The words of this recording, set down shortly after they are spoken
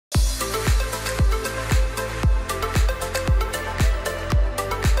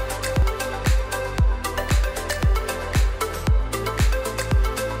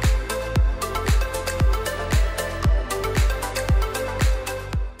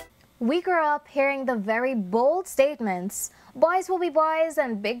We grew up hearing the very bold statements, boys will be boys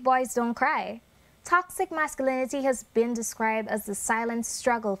and big boys don't cry. Toxic masculinity has been described as the silent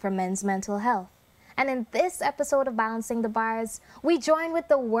struggle for men's mental health. And in this episode of Balancing the Bars, we join with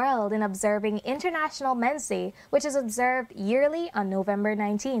the world in observing International Men's Day, which is observed yearly on November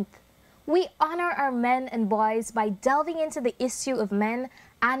 19th. We honor our men and boys by delving into the issue of men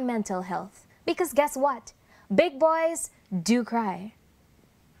and mental health. Because guess what? Big boys do cry.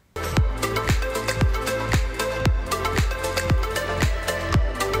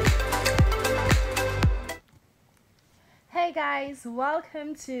 Hey guys,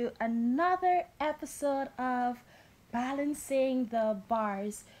 welcome to another episode of Balancing the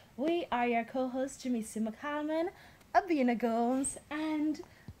Bars. We are your co-hosts Jamisi McCalman, Abina Gomes, and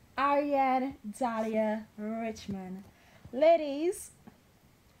Ariane Dahlia Richmond. Ladies,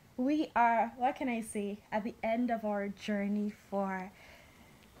 we are, what can I say, at the end of our journey for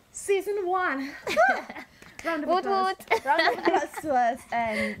season 1. Round of applause. Round of applause to us,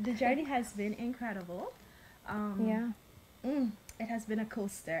 and the journey has been incredible. It has been a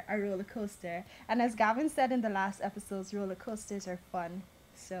coaster, a roller coaster. And as Gavin said in the last episodes, roller coasters are fun.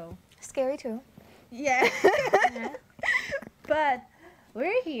 So Scary too. yeah. But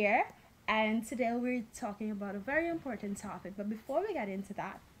we're here, and today we're talking about a very important topic. But before we get into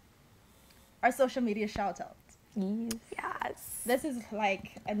that, our social media shout out. Yes. This is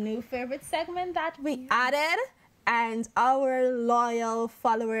like a new favorite segment that we added, and our loyal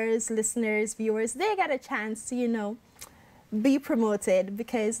followers, listeners, viewers, they get a chance to, be promoted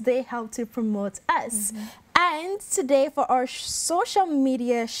because they help to promote us. And today for our social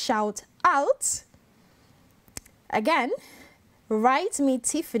media shout out, again, Write Me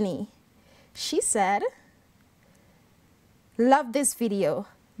Tiffany. She said, love this video.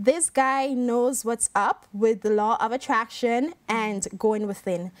 This guy knows what's up with the law of attraction and going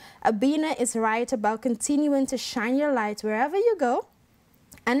within. Abina is right about continuing to shine your light wherever you go.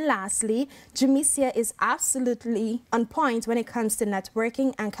 And lastly, Jamisia is absolutely on point when it comes to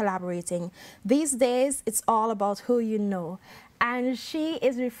networking and collaborating. These days, it's all about who you know. And she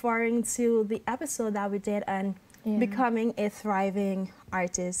is referring to the episode that we did on becoming a thriving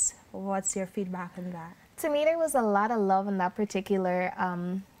artist. What's your feedback on that? To me, there was a lot of love in that particular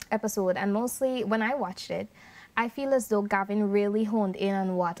episode, and mostly when I watched it, I feel as though Gavin really honed in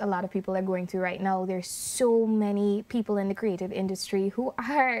on what a lot of people are going through right now. There's so many people in the creative industry who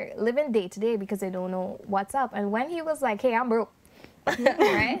are living day to day because they don't know what's up. And when he was like, hey, I'm broke,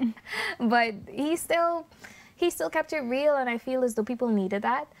 right? But he still kept it real, and I feel as though people needed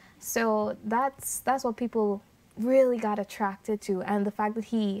that. So that's what people really got attracted to, and the fact that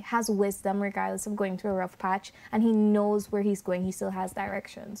he has wisdom regardless of going through a rough patch, and he knows where he's going, he still has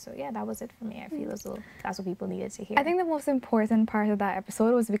direction. So yeah, that was it for me. I feel as though that's what people needed to hear. I think the most important part of that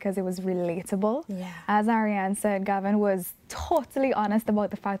episode was because it was relatable. Yeah. As Ariane said, Gavin was totally honest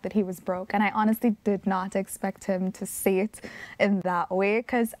about the fact that he was broke, and I honestly did not expect him to say it in that way,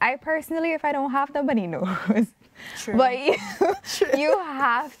 because I personally, if I don't have, nobody knows. True. But you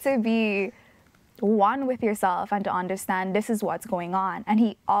have to be one with yourself and to understand this is what's going on. And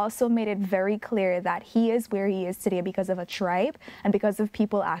he also made it very clear that he is where he is today because of a tribe and because of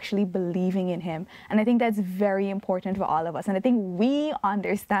people actually believing in him. And I think that's very important for all of us. And I think we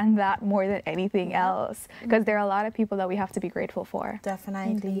understand that more than anything else, because there are a lot of people that we have to be grateful for.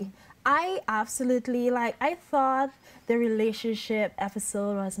 Definitely. I absolutely, I thought the relationship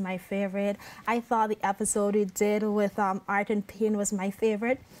episode was my favorite. I thought the episode we did with Art and Pain was my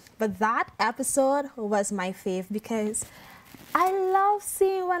favorite. But that episode was my fave because I love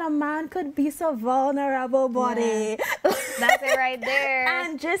seeing when a man could be so vulnerable, buddy. Yeah. That's it right there.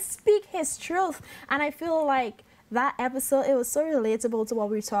 And just speak his truth. And I feel like that episode, it was so relatable to what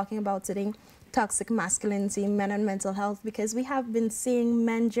we're talking about today. Toxic masculinity, men and mental health, because we have been seeing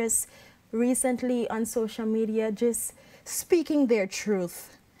men just recently on social media just speaking their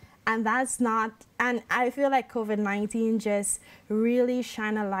truth. And that's not, and I feel like COVID-19 just really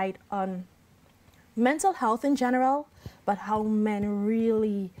shine a light on mental health in general, but how men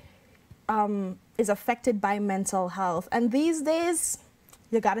really is affected by mental health. And these days,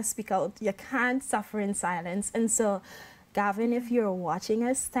 you gotta speak out. You can't suffer in silence. And so, Gavin, if you're watching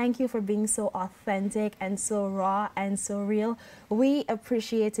us, thank you for being so authentic and so raw and so real. We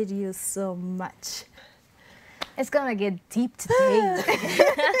appreciated you so much. It's gonna get deep today.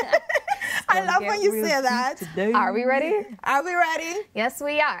 I love when you say that. Are we ready? Are we ready? Yes,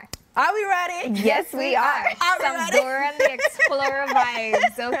 we are. Are we ready? Yes, we are. Some ready? Dora and the Explorer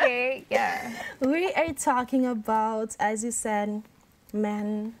vibes, okay? Yeah. We are talking about, as you said,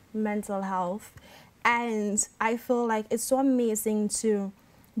 mental health. And I feel like it's so amazing to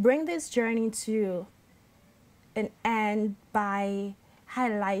bring this journey to an end by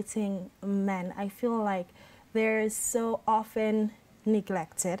highlighting men. I feel like they're so often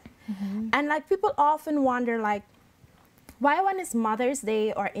neglected. And like people often wonder like, why when it's Mother's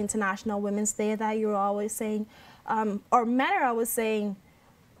Day or International Women's Day that you're always saying, or men are always saying,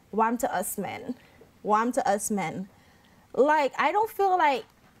 wham to us men, wham to us men. Like, I don't feel like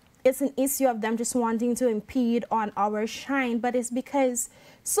it's an issue of them just wanting to impede on our shine, but it's because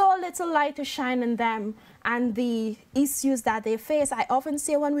so little light to shine on them and the issues that they face. I often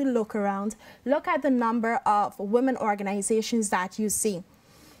say when we look around, look at the number of women organizations that you see.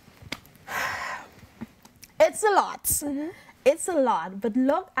 It's a lot. It's a lot, but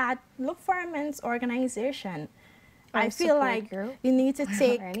look for a men's organization. I feel like you need to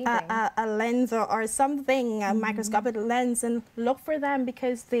take a lens or something, a microscopic lens, and look for them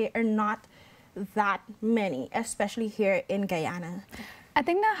because they are not that many, especially here in Guyana. I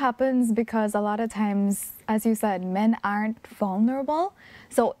think that happens because a lot of times, as you said, men aren't vulnerable.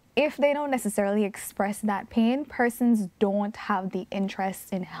 So if they don't necessarily express that pain, persons don't have the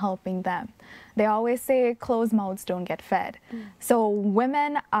interest in helping them. They always say closed mouths don't get fed. So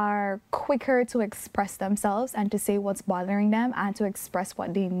women are quicker to express themselves and to say what's bothering them and to express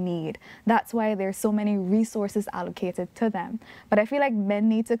what they need. That's why there's so many resources allocated to them. But I feel like men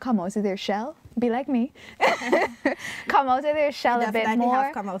need to come out of their shell, be like me, come out of their shell a bit more.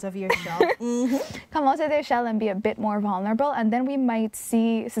 Have come out of your shell. Come out of their shell and be a bit more vulnerable, and then we might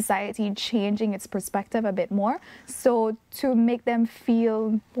see society changing its perspective a bit more, so to make them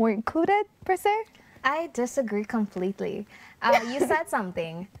feel more included, per se. I disagree completely. You said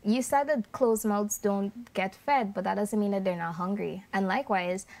something. You said that closed mouths don't get fed, but that doesn't mean that they're not hungry. And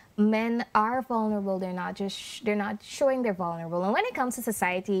likewise, men are vulnerable. They're not showing they're vulnerable. And when it comes to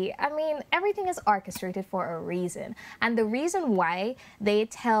society, I mean, everything is orchestrated for a reason. And the reason why they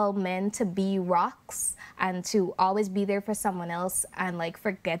tell men to be rocks and to always be there for someone else and like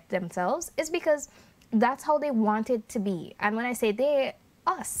forget themselves is because that's how they want it to be. And when I say they,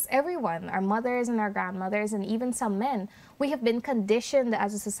 us, everyone, our mothers and our grandmothers, and even some men, we have been conditioned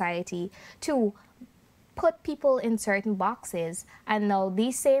as a society to put people in certain boxes, and now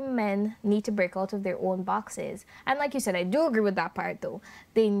these same men need to break out of their own boxes. And like you said, I do agree with that part though.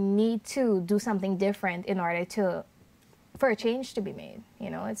 They need to do something different in order for a change to be made. You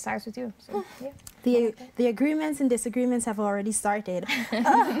know, it starts with you. So, yeah. The agreements and disagreements have already started.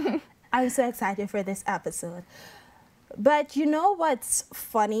 I'm so excited for this episode. But you know what's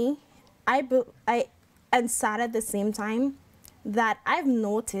funny? And sad at the same time, that I've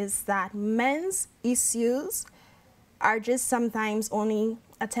noticed that men's issues are just sometimes only,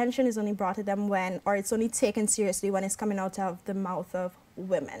 attention is only brought to them when, or it's only taken seriously when it's coming out of the mouth of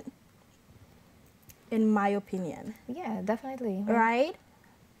women. In my opinion. Yeah, definitely. Right?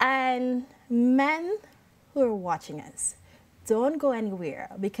 And men who are watching us, don't go anywhere,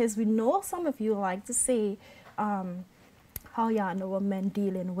 because we know some of you like to say, how y'all know what men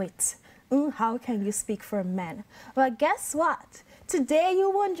dealing with. How can you speak for men? Well, guess what? Today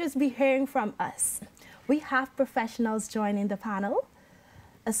you won't just be hearing from us. We have professionals joining the panel,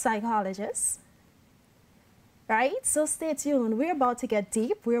 a psychologist, right? So stay tuned. We're about to get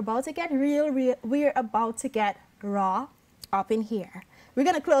deep. We're about to get real. We're about to get raw up in here. We're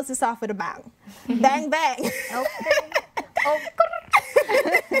going to close this off with a bang. Bang, bang.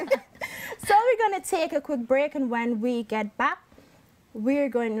 So we're going to take a quick break, and when we get back, we're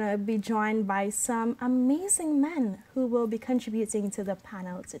going to be joined by some amazing men who will be contributing to the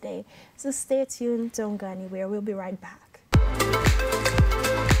panel today. So stay tuned, don't go anywhere. We'll be right back.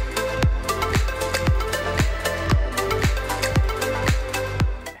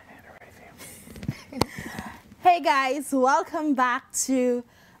 Hey guys, welcome back to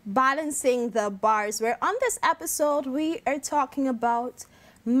Balancing the Bars, where on this episode we are talking about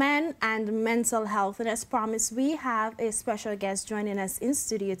men and mental health. And as promised, we have a special guest joining us in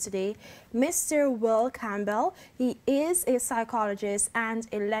studio today, Mr. Will Campbell. He is a psychologist and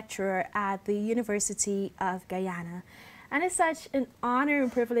a lecturer at the University of Guyana. And it's such an honor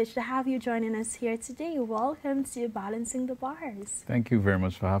and privilege to have you joining us here today. Welcome to Balancing the Bars. Thank you very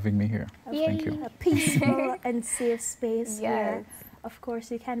much for having me here. Thank you. A peaceful and safe space where, of course,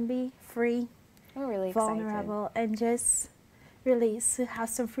 you can be free, I'm really vulnerable, and just release to have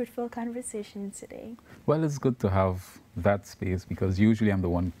some fruitful conversation today. Well, it's good to have that space because usually I'm the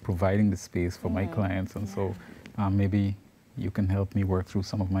one providing the space for my clients, and so maybe you can help me work through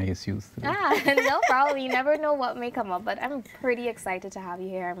some of my issues today. No problem. You never know what may come up, but I'm pretty excited to have you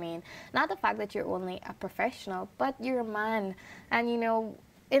here. I mean, not the fact that you're only a professional, but you're a man. And, you know,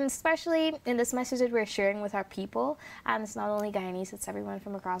 especially in this message that we're sharing with our people, and it's not only Guyanese, it's everyone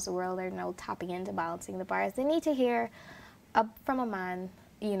from across the world are now tapping into balancing the bars. They need to hear from a man,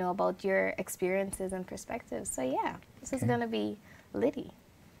 about your experiences and perspectives. So yeah, this is gonna be litty.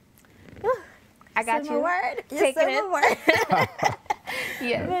 I got you. Word. Taking it. Word.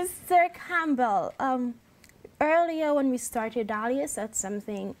 Yes. Mr. Campbell, earlier when we started, Dahlia said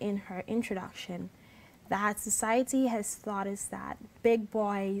something in her introduction that society has taught us that big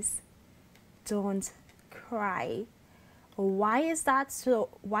boys don't cry. Why is that so?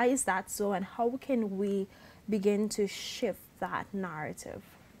 Why is that so? And how can we begin to shift that narrative?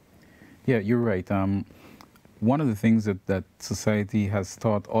 Yeah, you're right. One of the things that society has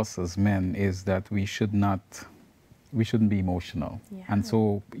taught us as men is that we shouldn't be emotional. Yeah. And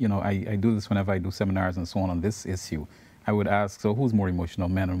so, I do this whenever I do seminars and so on this issue. I would ask, so who's more emotional,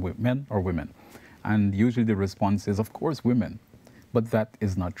 men or women? And usually the response is, of course, women. But that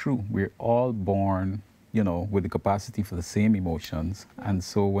is not true. We're all born, with the capacity for the same emotions. And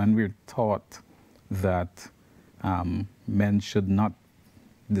so when we're taught that men should not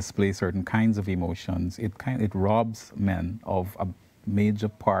display certain kinds of emotions, it robs men of a major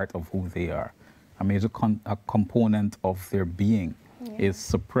part of who they are. A major component of their being is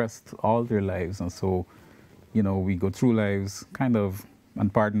suppressed all their lives. And so, we go through lives kind of,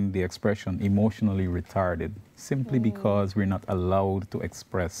 and pardon the expression, emotionally retarded, simply because we're not allowed to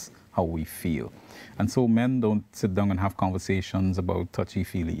express how we feel. And so men don't sit down and have conversations about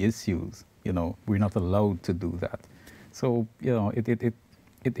touchy-feely issues. We're not allowed to do that. So,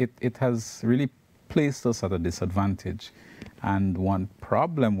 it has really placed us at a disadvantage. And one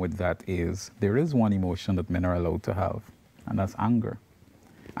problem with that is there is one emotion that men are allowed to have, and that's anger.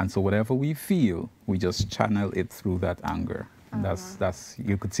 And so whatever we feel, we just channel it through that anger. And that's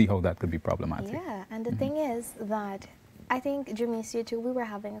you could see how that could be problematic. Yeah, and the thing is that I think, Jamesia, too, we were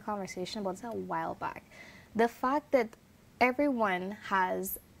having a conversation about this a while back. The fact that everyone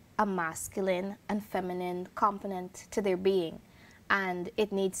has a masculine and feminine component to their being, and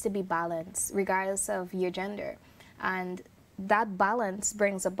it needs to be balanced regardless of your gender. And that balance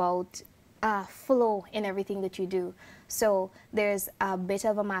brings about a flow in everything that you do. So there's a bit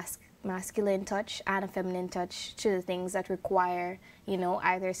of a masculine touch and a feminine touch to the things that require,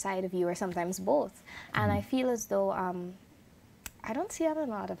 either side of you or sometimes both. And I feel as though I don't see that in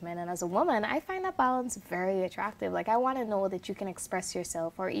a lot of men. And as a woman, I find that balance very attractive. Like, I want to know that you can express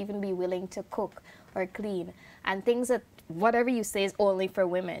yourself or even be willing to cook or clean and things that whatever you say is only for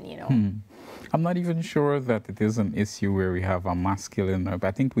women, I'm not even sure that it is an issue where we have a masculine,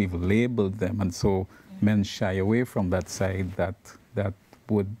 I think we've labeled them, and so men shy away from that side that have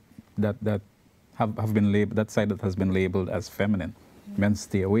been labeled, that side that has been labeled as feminine. Men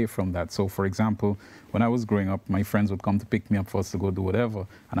stay away from that. So, for example, when I was growing up, my friends would come to pick me up for us to go do whatever,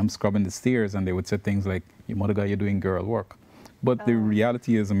 and I'm scrubbing the stairs, and they would say things like, "You mother guy, you're doing girl work." But the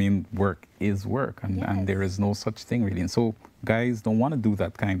reality is, work is work, and there is no such thing really. And so guys don't want to do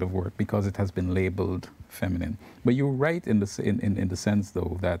that kind of work because it has been labeled feminine. But you're right in the sense,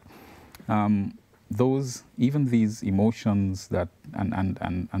 though, that even these emotions that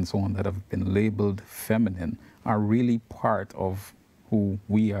and so on that have been labeled feminine are really part of who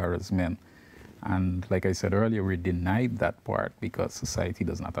we are as men. And like I said earlier, we're denied that part because society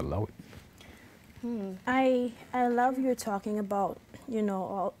does not allow it. I love you talking about,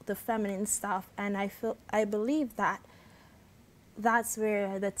 all the feminine stuff, and I believe that that's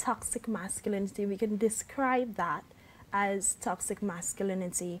where the toxic masculinity, we can describe that as toxic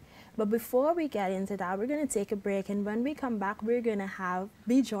masculinity. But before we get into that, we're going to take a break, and when we come back, we're going to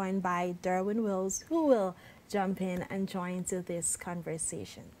be joined by Derwayne Wills, who will jump in and join into this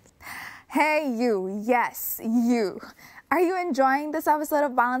conversation. Hey you, yes, you. Are you enjoying this episode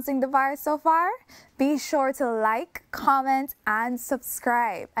of Balancing the Bars so far? Be sure to like, comment, and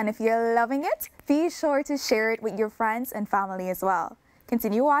subscribe. And if you're loving it, be sure to share it with your friends and family as well.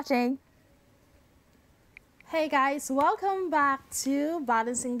 Continue watching. Hey guys, welcome back to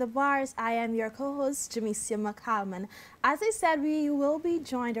Balancing the Bars. I am your co-host, Jamesia McCalman. As I said, we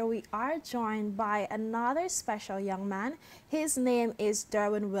are joined by another special young man. His name is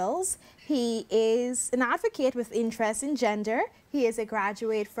Derwayne Wills. He is an advocate with interest in gender. He is a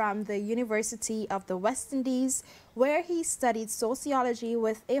graduate from the University of the West Indies, where he studied sociology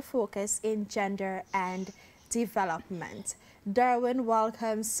with a focus in gender and development. Derwayne,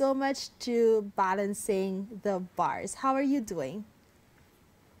 welcome so much to Balancing the Bars. How are you doing?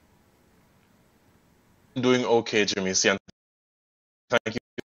 Doing okay, Jamesia. Thank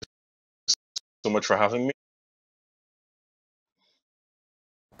you so much for having me.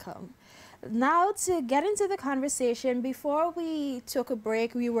 Welcome. Now, to get into the conversation, before we took a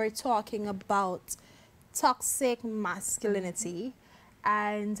break, we were talking about toxic masculinity,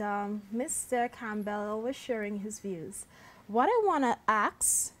 and Mr. Campbell was sharing his views. What I want to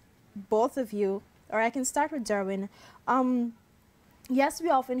ask both of you, or I can start with Derwayne. Yes, we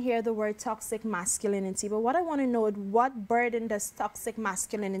often hear the word toxic masculinity, but what I want to know is what burden does toxic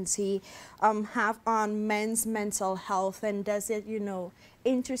masculinity have on men's mental health, and does it, you know,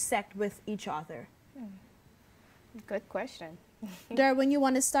 intersect with each other? Good question. Derwayne, you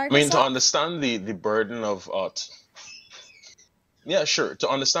want to start? I mean, to understand the burden of yeah, sure. To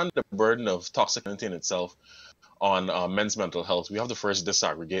understand the burden of toxic masculinity in itself on men's mental health, we have to first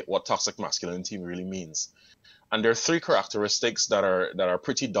disaggregate what toxic masculinity really means. And there are three characteristics that are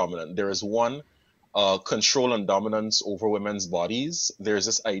pretty dominant. There is one, control and dominance over women's bodies. There's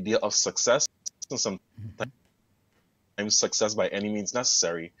this idea of success, and sometimes success by any means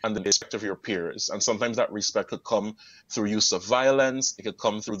necessary, and the respect of your peers. And sometimes that respect could come through use of violence. It could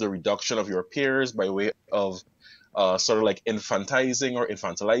come through the reduction of your peers by way of sort of like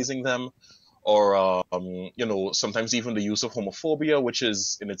infantilizing them, or you know, sometimes even the use of homophobia, which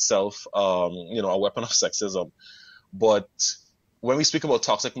is in itself you know, a weapon of sexism. But when we speak about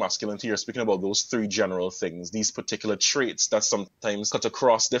toxic masculinity, you're speaking about those three general things, these particular traits that sometimes cut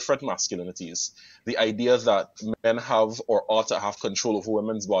across different masculinities. The idea that men have or ought to have control over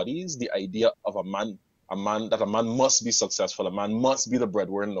women's bodies, the idea of a man must be successful, a man must be the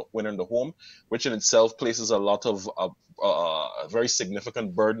breadwinner in the home, which in itself places a lot of a very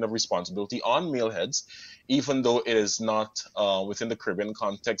significant burden of responsibility on male heads, even though it is not within the Caribbean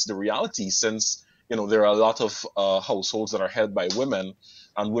context the reality, since you know, there are a lot of households that are held by women,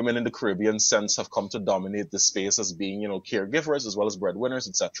 and women in the Caribbean sense have come to dominate the space as being, you know, caregivers as well as breadwinners,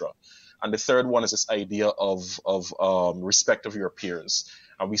 etc. And the third one is this idea of respect of your peers.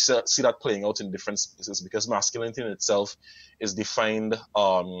 And we see that playing out in different spaces, because masculinity in itself is defined,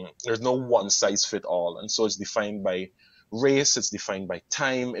 there's no one size fit all. And so it's defined by race, it's defined by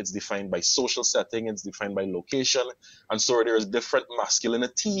time, it's defined by social setting, it's defined by location. And so there's different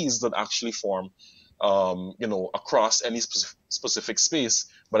masculinities that actually form you know, across any specific space.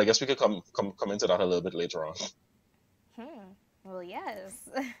 But I guess we could come into that a little bit later on. Well, yes.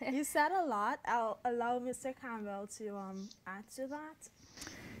 You said a lot. I'll allow Mr. Campbell to add to that.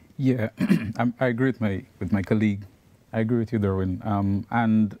 Yeah, I agree with my colleague. I agree with you, Derwayne.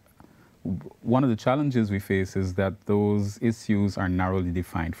 And one of the challenges we face is that those issues are narrowly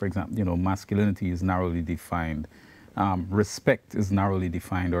defined. For example, you know, masculinity is narrowly defined. Respect is narrowly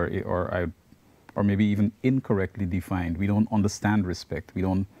defined, or maybe even incorrectly defined. We don't understand respect. We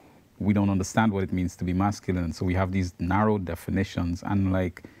don't understand what it means to be masculine. So we have these narrow definitions. And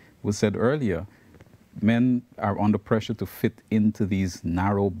like was said earlier, men are under pressure to fit into these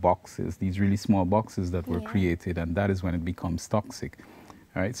narrow boxes, these really small boxes that were created, and that is when it becomes toxic.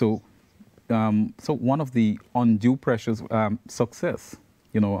 All right. So so one of the undue pressures, success.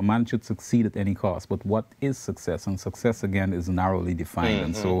 You know, a man should succeed at any cost. But what is success? And success, again, is narrowly defined.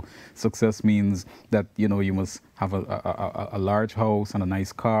 And so success means that, you know, you must have a large house and a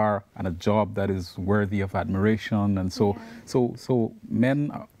nice car and a job that is worthy of admiration. And so so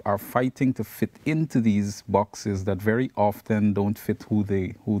men are fighting to fit into these boxes that very often don't fit who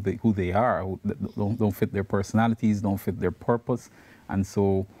they are, don't fit their personalities, don't fit their purpose. And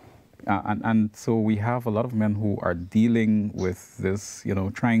so and so we have a lot of men who are dealing with this, you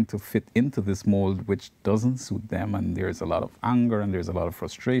know, trying to fit into this mold which doesn't suit them, and there's a lot of anger and there's a lot of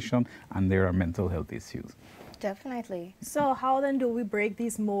frustration, and there are mental health issues. Definitely. So how then do we break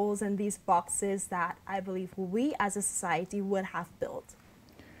these molds and these boxes that I believe we as a society would have built?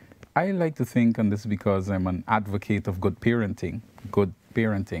 I like to think, and this is because I'm an advocate of good parenting,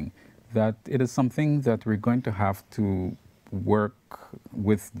 that it is something that we're going to have to work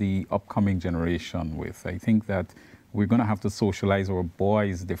with the upcoming generation with. I think that we're going to have to socialize our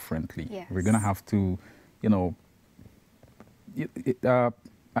boys differently. Yes. We're going to have to, you know,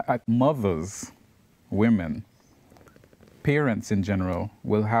 mothers, women, parents in general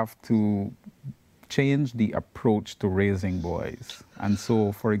will have to change the approach to raising boys. And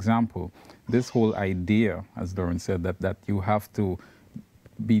so, for example, this whole idea, as Derwayne said, that you have to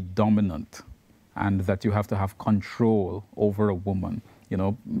be dominant and that you have to have control over a woman. You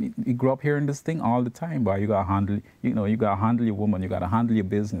know, you grew up hearing this thing all the time, boy, you gotta handle, you know, you gotta handle your woman, you gotta handle your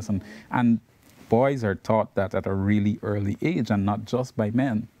business. And boys are taught that at a really early age, and not just by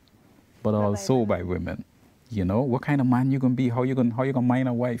men, but also by women. You know, what kind of man you gonna be, how you gonna mind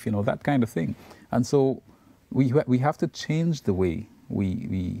a wife, you know, that kind of thing. And so we have to change the way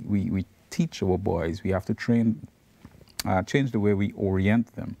we teach our boys. We have to change the way we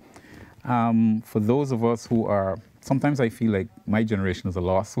orient them. For those of us who are, sometimes I feel like my generation is a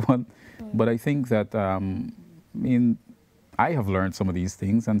lost one, but I think that, I have learned some of these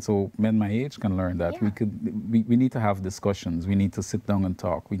things, and so men my age can learn that. Yeah. We need to have discussions. We need to sit down and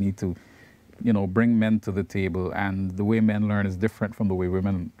talk. We need to, bring men to the table. And the way men learn is different from the way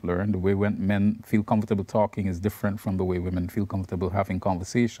women learn. The way when men feel comfortable talking is different from the way women feel comfortable having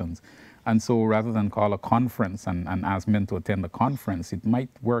conversations. And so rather than call a conference and ask men to attend the conference, it might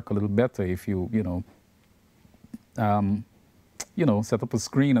work a little better if set up a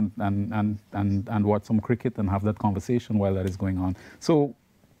screen and watch some cricket and have that conversation while that is going on. So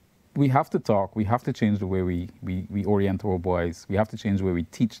we have to talk. We have to change the way we orient our boys. We have to change the way we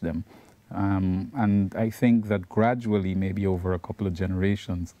teach them. And I think that gradually, maybe over a couple of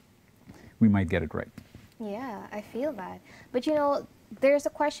generations, we might get it right. Yeah, I feel that. But there's a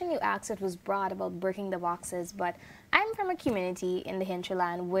question you asked that was broad about breaking the boxes, but I'm from a community in the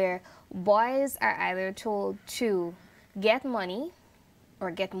hinterland where boys are either told to get money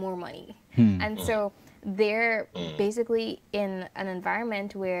or get more money. And so they're basically in an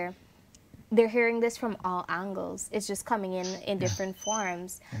environment where they're hearing this from all angles. It's just coming in different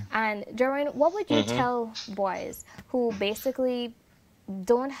forms. And Derwayne, what would you tell boys who basically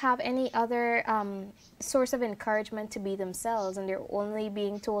don't have any other source of encouragement to be themselves, and they're only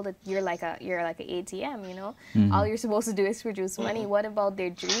being told that you're like an ATM, all you're supposed to do is produce money? What about their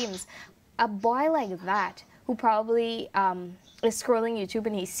dreams? A boy like that who probably is scrolling YouTube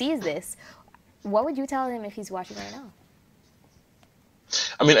and he sees this, what would you tell him if he's watching right now?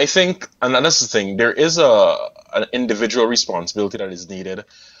 I mean, I think, and that's the thing, there is an individual responsibility that is needed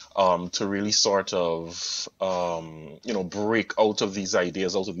to really sort of, break out of these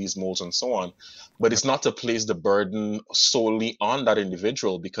ideas, out of these molds and so on. But it's not to place the burden solely on that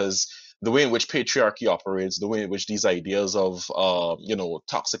individual, because the way in which patriarchy operates, the way in which these ideas of,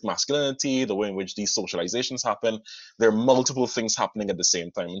 toxic masculinity, the way in which these socializations happen, there are multiple things happening at the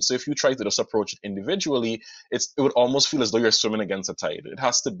same time. And so if you try to just approach it individually, it would almost feel as though you're swimming against the tide. It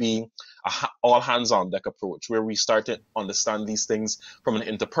has to be a all hands on deck approach where we start to understand these things from an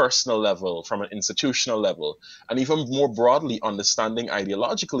interpersonal level, from an institutional level, and even more broadly understanding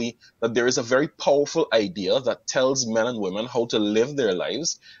ideologically that there is a very powerful idea that tells men and women how to live their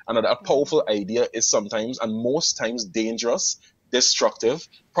lives, and that powerful idea is sometimes and most times dangerous, destructive,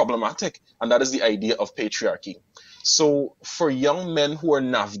 problematic, and that is the idea of patriarchy. So for young men who are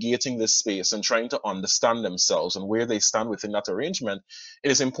navigating this space and trying to understand themselves and where they stand within that arrangement, it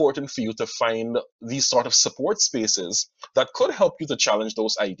is important for you to find these sort of support spaces that could help you to challenge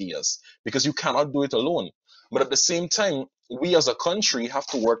those ideas, because you cannot do it alone. But at the same time, we as a country have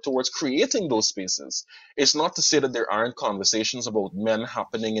to work towards creating those spaces. It's not to say that there aren't conversations about men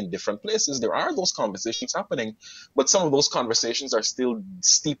happening in different places. There are those conversations happening, but some of those conversations are still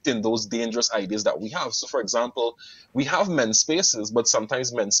steeped in those dangerous ideas that we have. So, for example, we have men's spaces, but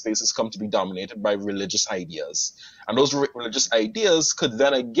sometimes men's spaces come to be dominated by religious ideas. And those religious ideas could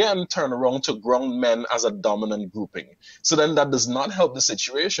then again turn around to ground men as a dominant grouping. So then that does not help the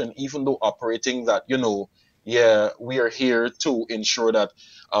situation, even though operating that, we are here to ensure that,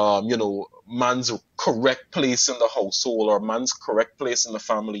 man's correct place in the household, or man's correct place in the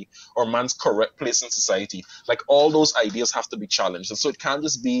family, or man's correct place in society. Like, all those ideas have to be challenged. And so it can't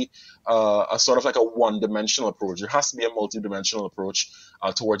just be a sort of like a one-dimensional approach. There has to be a multi-dimensional approach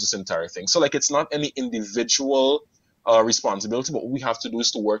towards this entire thing. So, like, it's not any individual responsibility, but what we have to do is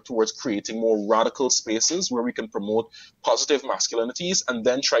to work towards creating more radical spaces where we can promote positive masculinities and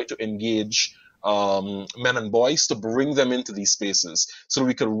then try to engage men and boys to bring them into these spaces so that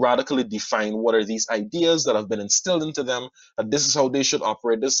we could radically define what are these ideas that have been instilled into them, that this is how they should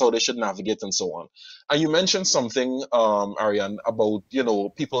operate, this is how they should navigate, and so on. And you mentioned something, Ariane, about,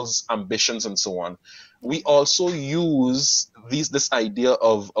 people's ambitions and so on. We also use this idea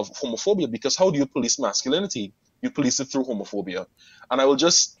of homophobia, because how do you police masculinity? You police it through homophobia. And I will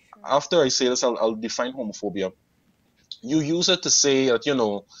just, after I say this, I'll define homophobia. You use it to say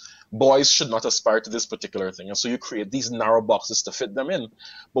that, boys should not aspire to this particular thing. And so you create these narrow boxes to fit them in.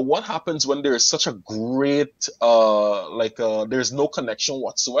 But what happens when there is such a great, there's no connection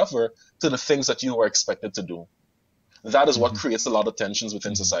whatsoever to the things that you are expected to do? That is what creates a lot of tensions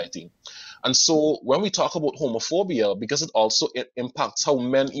within society. And so when we talk about homophobia, because it impacts how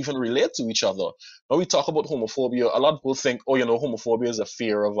men even relate to each other. When we talk about homophobia, a lot of people think, homophobia is a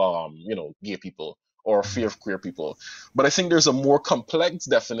fear of, gay people, or fear of queer people. But I think there's a more complex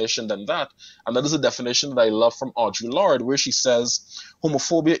definition than that. And that is a definition that I love from Audre Lorde, where she says,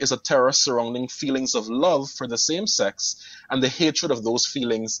 homophobia is a terror surrounding feelings of love for the same sex and the hatred of those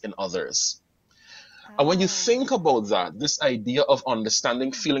feelings in others. And when you think about that, this idea of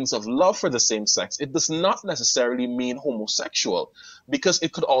understanding feelings of love for the same sex, it does not necessarily mean homosexual, because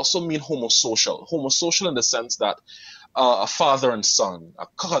it could also mean homosocial. Homosocial in the sense that a father and son,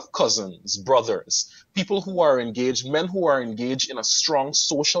 cousins, brothers, people who are engaged, men who are engaged in a strong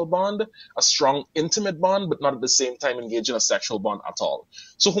social bond, a strong intimate bond, but not at the same time engaged in a sexual bond at all.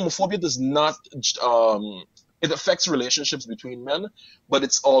 So homophobia does not, it affects relationships between men, but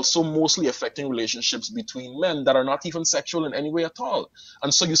it's also mostly affecting relationships between men that are not even sexual in any way at all.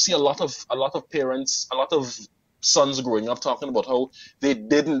 And so you see a lot of parents, a lot of sons growing up talking about how they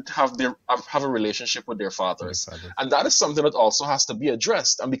didn't have a relationship with their fathers. And that is something that also has to be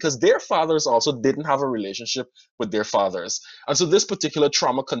addressed. And because their fathers also didn't have a relationship with their fathers. And so this particular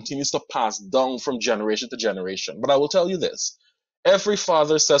trauma continues to pass down from generation to generation. But I will tell you this, every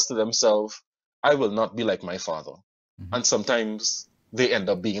father says to themselves, I will not be like my father. Mm-hmm. And sometimes they end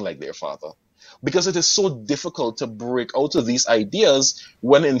up being like their father. Because it is so difficult to break out of these ideas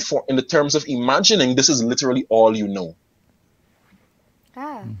when in the terms of imagining, this is literally all you know.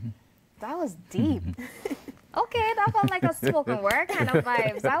 Ah, that was deep. Okay, that felt like a spoken word kind of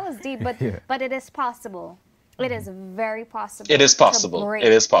vibes. That was deep, but it is possible. It is very possible. It is possible.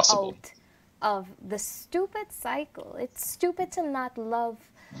 It is possible. Out of the stupid cycle. It's stupid to not love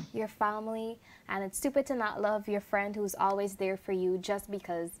your family, and it's stupid to not love your friend who's always there for you just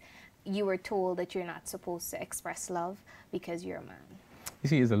because you were told that you're not supposed to express love because you're a man. You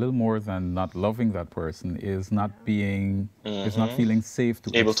see, it's a little more than not loving that person, is not being, is not feeling safe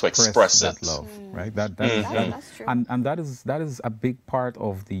to able express that love, right? That's true. And that is a big part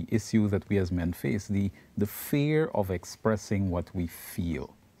of the issue that we as men face, the fear of expressing what we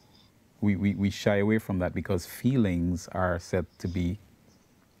feel. We shy away from that because feelings are said to be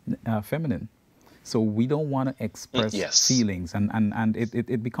feminine. So we don't want to express feelings, and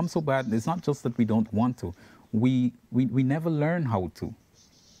it becomes so bad. It's not just that we don't want to. We never learn how to.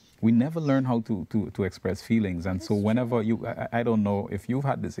 We never learn how to express feelings. And so whenever I don't know if you've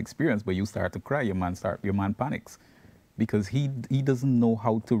had this experience, but you start to cry, your man panics because he doesn't know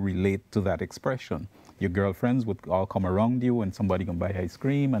how to relate to that expression. Your girlfriends would all come around you and somebody can buy ice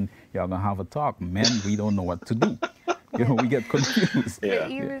cream and y'all gonna have a talk. Men, we don't know what to do. You know, we get confused.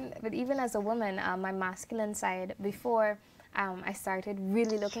 But even as a woman, my masculine side, before I started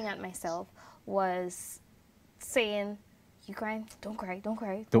really looking at myself, was saying, "You crying? Don't cry. Don't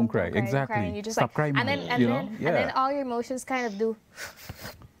cry. Don't cry. Exactly. Cry. And you just stop crying. And then all your emotions kind of do.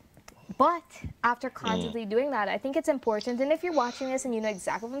 But after constantly doing that, I think it's important. And if you're watching this and you know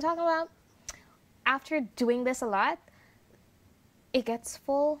exactly what I'm talking about, after doing this a lot, it gets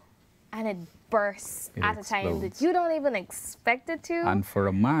full and it bursts at a time that you don't even expect it to. And for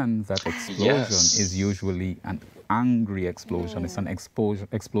a man, that explosion is usually an angry explosion. It's an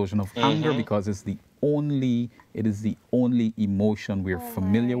explosion of anger because it is the only emotion we're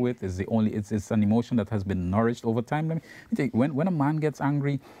familiar with. It's an emotion that has been nourished over time. Let me tell you, when a man gets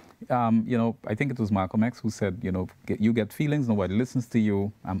angry, you know, I think it was Malcolm X who said, you know, you get feelings, nobody listens to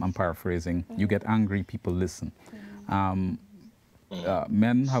you. I'm paraphrasing. You get angry, people listen.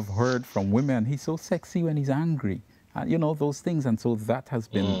 Men have heard from women, he's so sexy when he's angry. You know, those things. And so that has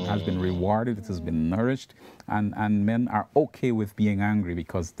been rewarded, it has been nourished. And men are okay with being angry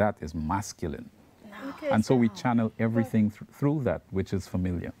because that is masculine. And so we channel everything through that, which is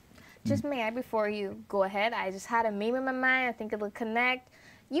familiar. Just may I, before you go ahead, I just had a meme in my mind. I think it'll connect.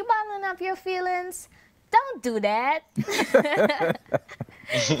 You bottling up your feelings, don't do that. Yeah,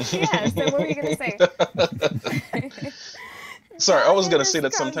 so what were you going to say? Sorry, I was going to say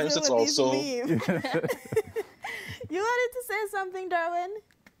that sometimes it's also... You wanted to say something, Derwayne?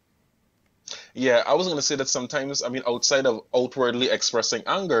 Yeah, I was going to say that sometimes, I mean, outside of outwardly expressing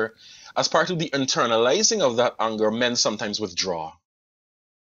anger, as part of the internalizing of that anger, men sometimes withdraw.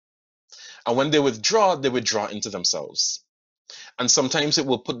 And when they withdraw into themselves. And sometimes it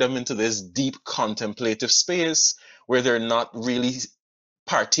will put them into this deep contemplative space where they're not really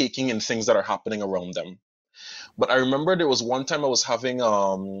partaking in things that are happening around them. But I remember there was one time I was having,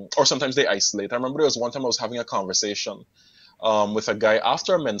 or sometimes they isolate. I remember there was one time I was having a conversation with a guy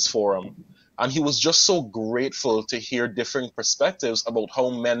after a men's forum. And he was just so grateful to hear different perspectives about how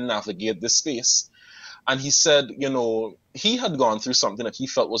men navigate this space. And he said, you know, he had gone through something that he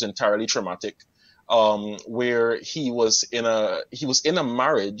felt was entirely traumatic, where he was in a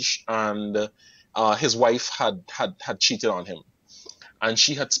marriage and his wife had cheated on him. And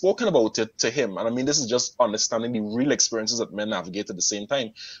she had spoken about it to him. And I mean, this is just understanding the real experiences that men navigate at the same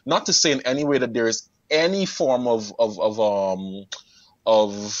time. Not to say in any way that there is any form of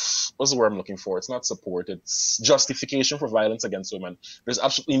of, what's the word I'm looking for? It's not support, it's justification for violence against women. There's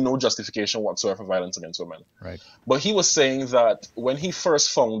absolutely no justification whatsoever for violence against women. Right. But he was saying that when he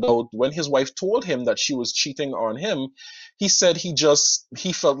first found out, when his wife told him that she was cheating on him, he said he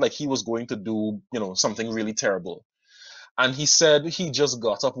felt like he was going to do, something really terrible. And he said he just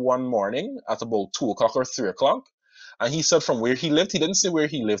got up one morning at about 2 o'clock or 3 o'clock. And he said from where he lived, he didn't say where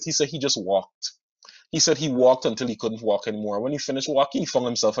he lived. He said he just walked. He said he walked until he couldn't walk anymore. When he finished walking, he found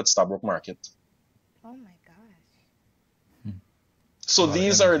himself at Stabrook Market. Oh my gosh. So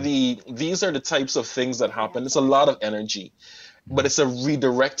these are the types of things that happen. It's a lot of energy, but it's a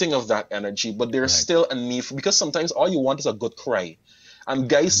redirecting of that energy. But there's still a need because sometimes all you want is a good cry. And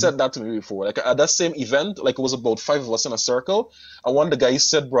guys said that to me before. Like at that same event, like it was about 5 of us in a circle, and one of the guys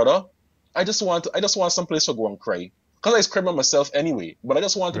said, "Brother, I just want some place to go and cry. Because I was crying by myself anyway, but I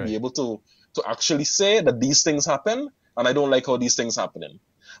just want to be able to actually say that these things happen, and I don't like how these things happening."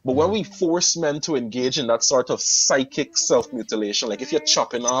 But when we force men to engage in that sort of psychic self-mutilation, like if you're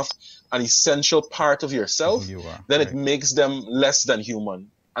chopping off an essential part of yourself, then it makes them less than human.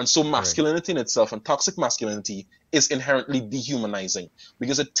 And so masculinity in itself and toxic masculinity is inherently dehumanizing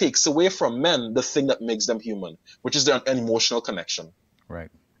because it takes away from men the thing that makes them human, which is an emotional connection. Right.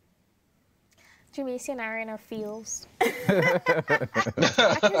 Jamesia and I are in our fields. I'm just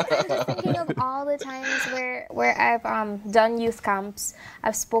thinking of all the times where I've done youth camps.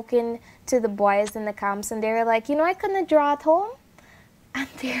 I've spoken to the boys in the camps, and they were like, I couldn't draw at home. And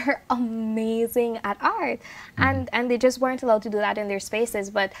they're amazing at art. And they just weren't allowed to do that in their spaces.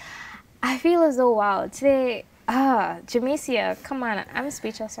 But I feel as though, wow, today, Jamesia, come on, I'm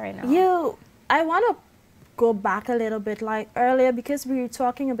speechless right now. I want to go back a little bit, like earlier, because we were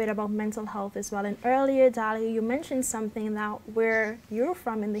talking a bit about mental health as well. And earlier, Dahlia, you mentioned something that where you're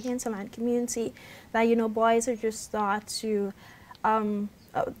from in the hinterland community, that, boys are just thought to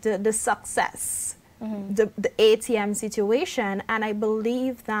the success, the ATM situation. And I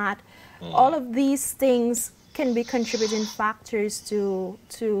believe that all of these things can be contributing factors to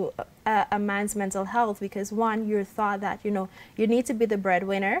a man's mental health, because one, you're thought that, you need to be the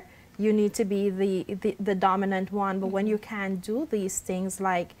breadwinner, you need to be the dominant one, but when you can't do these things,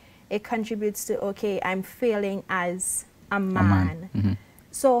 like, it contributes to, okay, I'm failing as a man.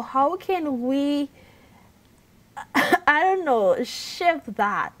 So how can we, I don't know, shift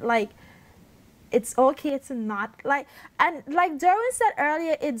that? Like, it's okay to not, like, and like Derwayne said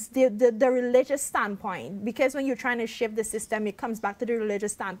earlier, it's the religious standpoint, because when you're trying to shift the system, it comes back to the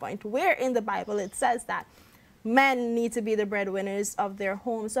religious standpoint, where in the Bible it says that men need to be the breadwinners of their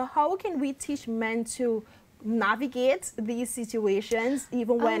home. So how can we teach men to navigate these situations,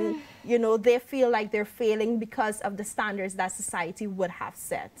 even when, they feel like they're failing because of the standards that society would have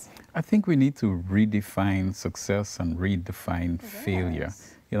set? I think we need to redefine success and redefine failure.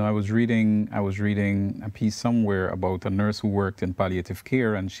 I was reading a piece somewhere about a nurse who worked in palliative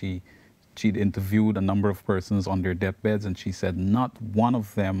care, and she'd interviewed a number of persons on their deathbeds, and she said not one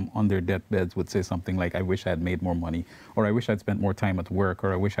of them on their deathbeds would say something like, "I wish I had made more money," or "I wish I'd spent more time at work,"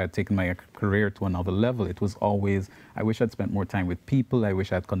 or "I wish I had taken my career to another level." It was always, "I wish I'd spent more time with people. I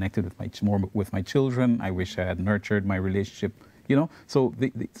wish I had connected with more with my children. I wish I had nurtured my relationship." So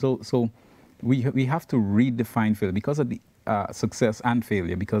we have to redefine failure, because of the success and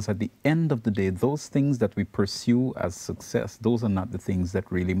failure, because at the end of the day, those things that we pursue as success, those are not the things that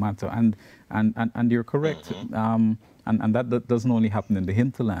really matter. And you're correct. And that doesn't only happen in the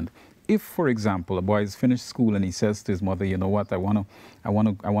hinterland. If, for example, a boy has finished school and he says to his mother, "You know what, I want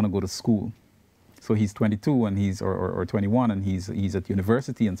to go to school." So he's 22 and or 21 and he's at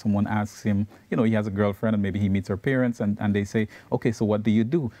university, and someone asks him, he has a girlfriend and maybe he meets her parents, and they say, "Okay, so what do you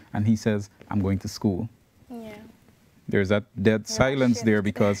do?" And he says, "I'm going to school." There's that dead silence there,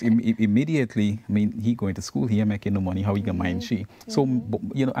 because immediately, he going to school, he making no money, how he can mind she? So,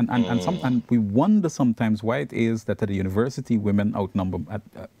 and we wonder sometimes why it is that at the university, women outnumber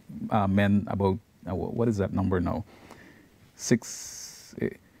men about, what is that number now? 6,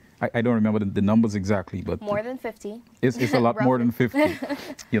 I don't remember the numbers exactly, but more than 50. It's a lot more than 50,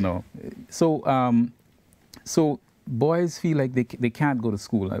 So boys feel like they can't go to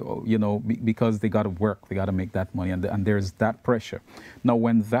school, because they got to work, they got to make that money, and there's that pressure. Now,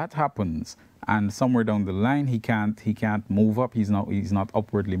 when that happens, and somewhere down the line he can't move up, he's not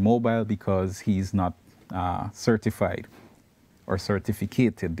upwardly mobile because he's not certified or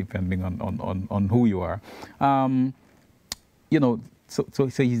certificated, depending on who you are.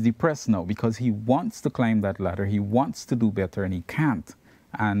 So he's depressed now because he wants to climb that ladder, he wants to do better, and he can't.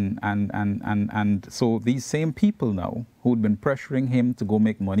 And so these same people now who'd been pressuring him to go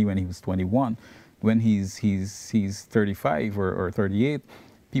make money when he was 21, when he's 35 or 38,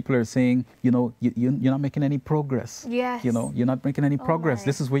 people are saying, you know, you're not making any progress. Yes. You know, you're not making any progress. my.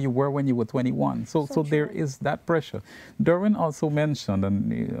 This is where you were when you were 21. So there is that pressure. Derwayne also mentioned,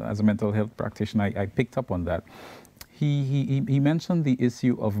 and as a mental health practitioner, I picked up on that. He mentioned the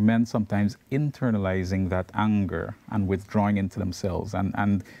issue of men sometimes internalizing that anger and withdrawing into themselves.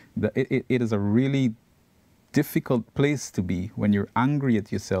 And it is a really difficult place to be when you're angry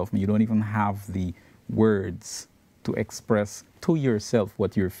at yourself and you don't even have the words to express to yourself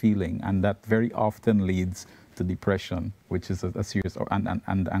what you're feeling. And that very often leads to depression, which is a serious,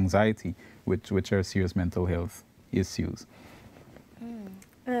 and anxiety, which are serious mental health issues.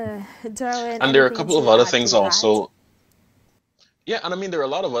 Derwayne, And there are a anything couple of to other add things to that? also. Yeah, and I mean there are a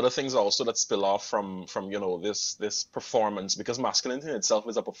lot of other things also that spill off from you know this performance, because masculinity in itself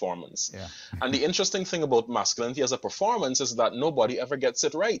is a performance. Yeah. And the interesting thing about masculinity as a performance is that nobody ever gets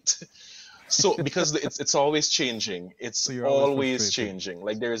it right. So because it's always changing. It's So you're always frustrated. changing.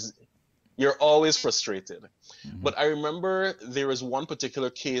 Like you're always frustrated. But I remember there is one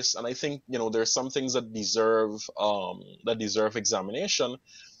particular case, and I think you know there's some things that deserve examination.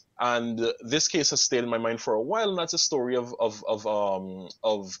 And this case has stayed in my mind for a while, and that's a story of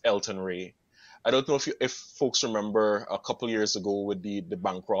Elton Ray. I don't know if folks remember a couple years ago with the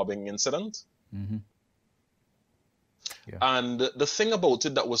bank robbing incident. Mm-hmm. Yeah. And the thing about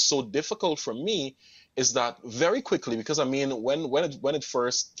it that was so difficult for me is that very quickly, because I mean, when it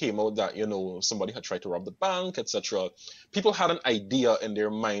first came out that you know somebody had tried to rob the bank, etc., people had an idea in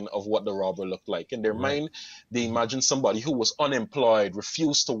their mind of what the robber looked like. In their mind, they imagined somebody who was unemployed,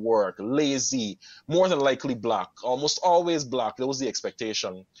 refused to work, lazy, more than likely black, almost always black. That was the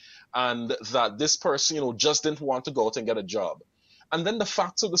expectation, and that this person, you know, just didn't want to go out and get a job. And then the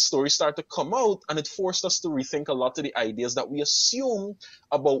facts of the story started to come out, and it forced us to rethink a lot of the ideas that we assume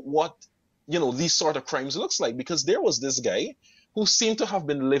about what, you know, these sort of crimes looks like. Because there was this guy who seemed to have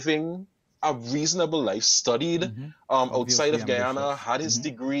been living a reasonable life, studied outside of Guyana, ambitious. had his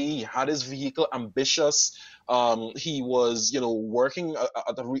degree, had his vehicle, ambitious. He was, you know, working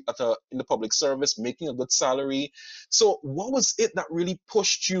in the public service, making a good salary. So what was it that really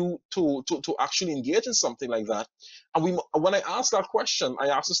pushed you to actually engage in something like that? And when I asked that question, I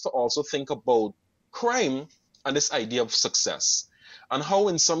asked us to also think about crime and this idea of success, and how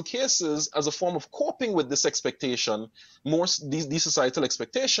in some cases, as a form of coping with this expectation, these societal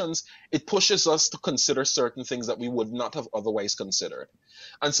expectations, it pushes us to consider certain things that we would not have otherwise considered.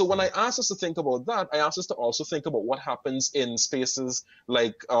 And so when I asked us to think about that, I asked us to also think about what happens in spaces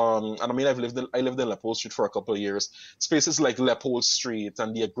like, and I mean, I lived in Leopold Street for a couple of years, spaces like Leopold Street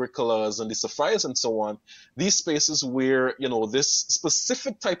and the Agricolas and the Sophias and so on, these spaces where, you know, this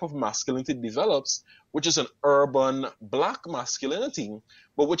specific type of masculinity develops, which is an urban black masculinity,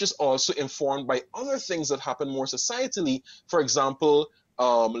 but which is also informed by other things that happen more societally. For example,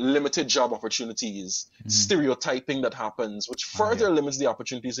 limited job opportunities, stereotyping that happens, which further limits the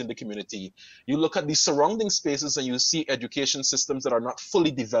opportunities in the community. You look at the surrounding spaces and you see education systems that are not fully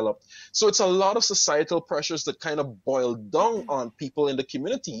developed. So it's a lot of societal pressures that kind of boil down on people in the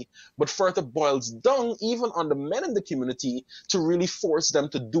community, but further boils down even on the men in the community to really force them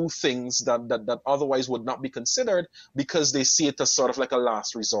to do things that otherwise would not be considered, because they see it as sort of like a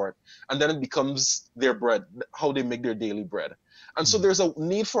last resort. And then it becomes their bread, how they make their daily bread. And so there's a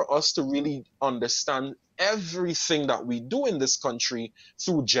need for us to really understand everything that we do in this country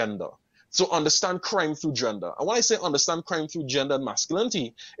through gender. So understand crime through gender. And when I say understand crime through gender and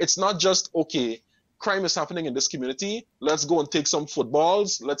masculinity, it's not just, okay, crime is happening in this community, let's go and take some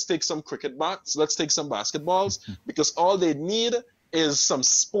footballs, let's take some cricket bats, let's take some basketballs, because all they need is some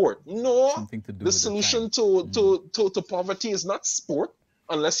sport. No, the solution to poverty is not sport,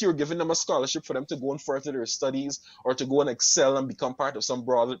 unless you're giving them a scholarship for them to go and further their studies or to go and excel and become part of some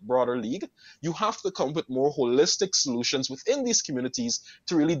broader league. You have to come with more holistic solutions within these communities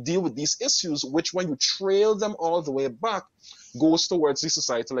to really deal with these issues, which when you trail them all the way back, goes towards these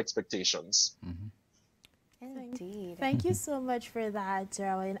societal expectations. Indeed. Thank you so much for that,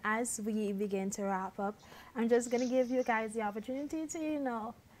 Derwayne. As we begin to wrap up, I'm just going to give you guys the opportunity to, you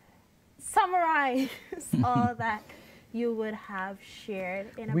know, summarize all that you would have shared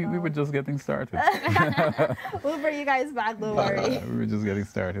in about... We were just getting started. We'll bring you guys back, don't worry. We were just getting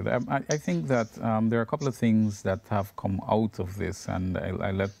started. I think that there are a couple of things that have come out of this, and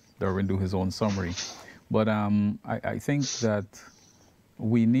I let Derwayne do his own summary. But I think that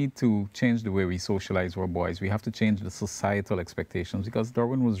we need to change the way we socialize our boys. We have to change the societal expectations, because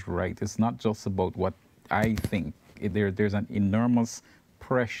Derwayne was right. It's not just about what I think. There's an enormous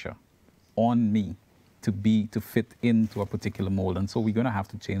pressure on me to fit into a particular mold, and so we're going to have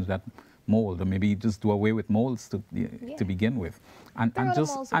to change that mold, or maybe just do away with molds to begin with,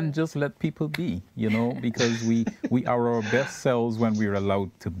 and just let people be, you know, because we are our best selves when we're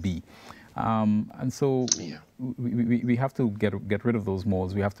allowed to be. And so we have to get rid of those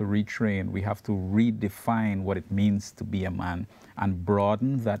molds. We have to retrain. We have to redefine what it means to be a man and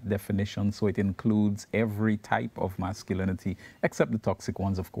broaden that definition so it includes every type of masculinity, except the toxic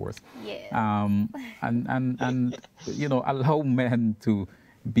ones, of course. Yeah. And you know, allow men to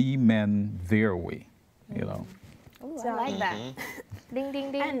be men their way, you know. Ooh, I like that. Ding,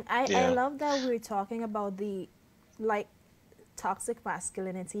 ding, ding. And I love that we're talking about the, like, toxic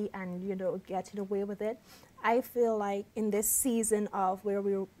masculinity and, you know, getting away with it. I feel like in this season of where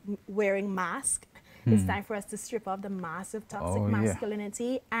we're wearing masks, it's time for us to strip off the mask of toxic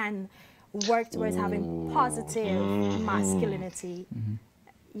masculinity and work towards having positive masculinity.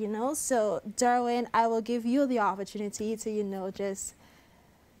 You know, so Derwayne, I will give you the opportunity to, you know, just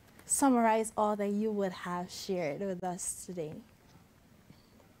summarize all that you would have shared with us today.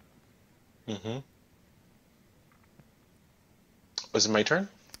 Was it my turn?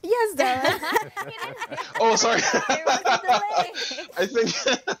 Yes, Derwayne. Oh, sorry. There was a delay.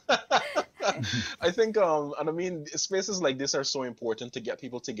 I think, and I mean, spaces like this are so important to get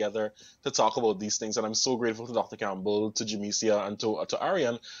people together to talk about these things. And I'm so grateful to Dr. Campbell, to Jamesia, and to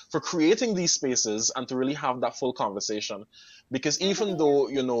Ariane for creating these spaces and to really have that full conversation. Because even though,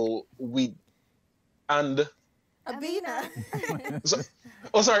 you know, Abina.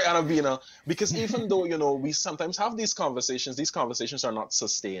 Abina. Because even though, you know, we sometimes have these conversations are not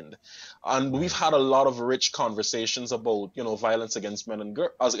sustained. And we've had a lot of rich conversations about, you know, violence against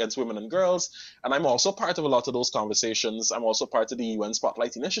against women and girls. And I'm also part of a lot of those conversations. I'm also part of the UN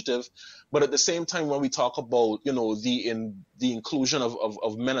Spotlight Initiative. But at the same time, when we talk about, you know, the inclusion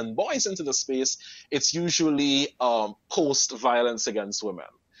of men and boys into the space, it's usually post-violence against women.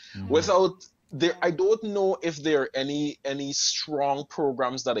 I don't know if there are any strong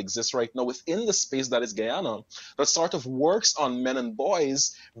programs that exist right now within the space that is Guyana that sort of works on men and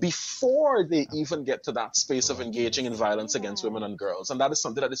boys before they even get to that space of engaging in violence against women and girls. And that is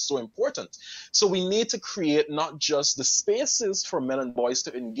something that is so important. So we need to create not just the spaces for men and boys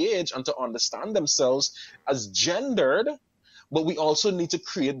to engage and to understand themselves as gendered, but we also need to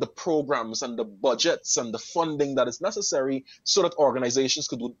create the programs and the budgets and the funding that is necessary so that organizations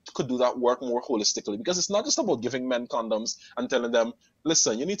could do that work more holistically. Because it's not just about giving men condoms and telling them,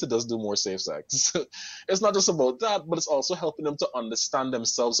 listen, you need to just do more safe sex. It's not just about that, but it's also helping them to understand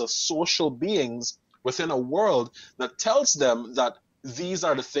themselves as social beings within a world that tells them that these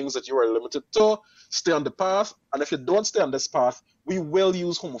are the things that you are limited to. Stay on the path. And if you don't stay on this path, we will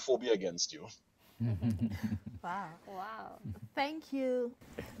use homophobia against you. Wow. Thank you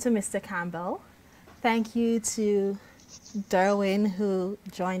to Mr. Campbell. Thank you to Derwayne, who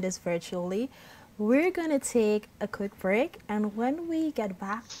joined us virtually. We're going to take a quick break, and when we get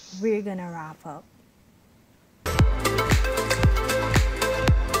back, we're going to wrap up.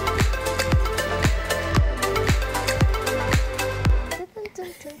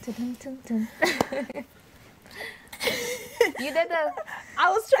 You did the... I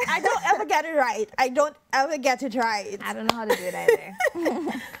was trying. I don't ever get it right. I don't ever get it right. I don't know how to do it either.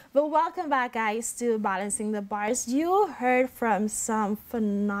 But welcome back, guys, to Balancing the Bars. You heard from some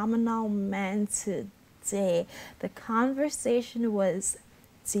phenomenal men today. The conversation was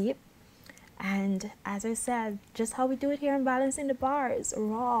deep. And as I said, just how we do it here in Balancing the Bars,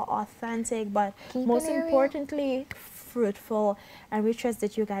 raw, authentic, but most importantly, fruitful. And we trust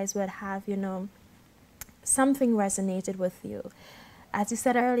that you guys would have, you know, something resonated with you. As you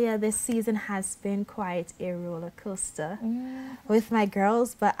said earlier, this season has been quite a roller coaster with my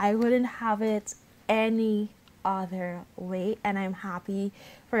girls, but I wouldn't have it any other way. And I'm happy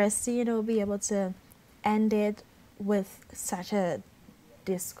for us to, you know, be able to end it with such a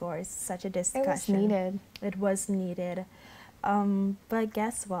discourse, such a discussion. It was needed. But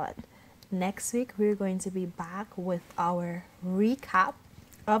guess what? Next week, we're going to be back with our recap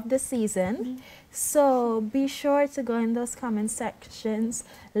of the season. So be sure to go in those comment sections.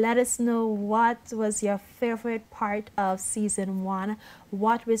 Let us know what was your favorite part of season 1.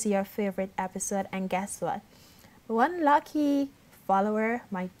 What was your favorite episode? And guess what? One lucky follower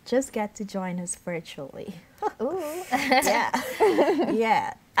might just get to join us virtually. Ooh. Yeah.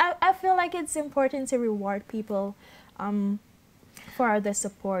 Yeah. I feel like it's important to reward people for the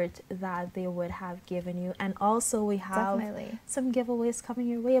support that they would have given you. And also we have some giveaways coming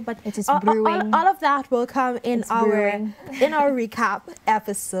your way, but it is brewing. All of that will come in our recap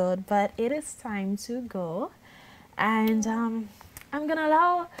episode. But it is time to go, and I'm gonna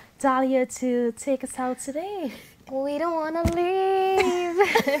allow Dahlia to take us out today. We don't want to leave.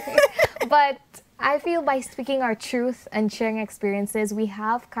 But I feel by speaking our truth and sharing experiences, we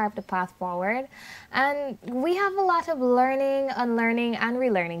have carved a path forward. And we have a lot of learning, unlearning, and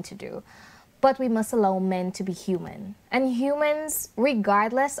relearning to do. But we must allow men to be human. And humans,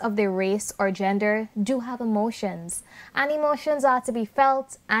 regardless of their race or gender, do have emotions. And emotions are to be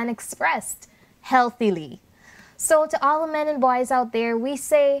felt and expressed healthily. So to all the men and boys out there, we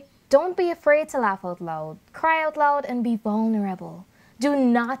say, don't be afraid to laugh out loud, cry out loud, and be vulnerable. Do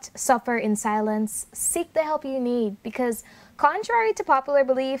not suffer in silence. Seek the help you need because, contrary to popular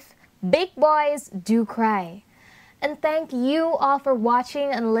belief, big boys do cry. And thank you all for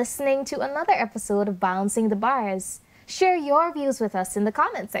watching and listening to another episode of Balancing the Bars. Share your views with us in the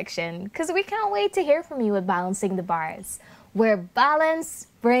comment section because we can't wait to hear from you at Balancing the Bars, where balance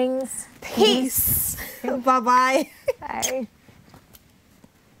brings Peace. Bye-bye. Bye.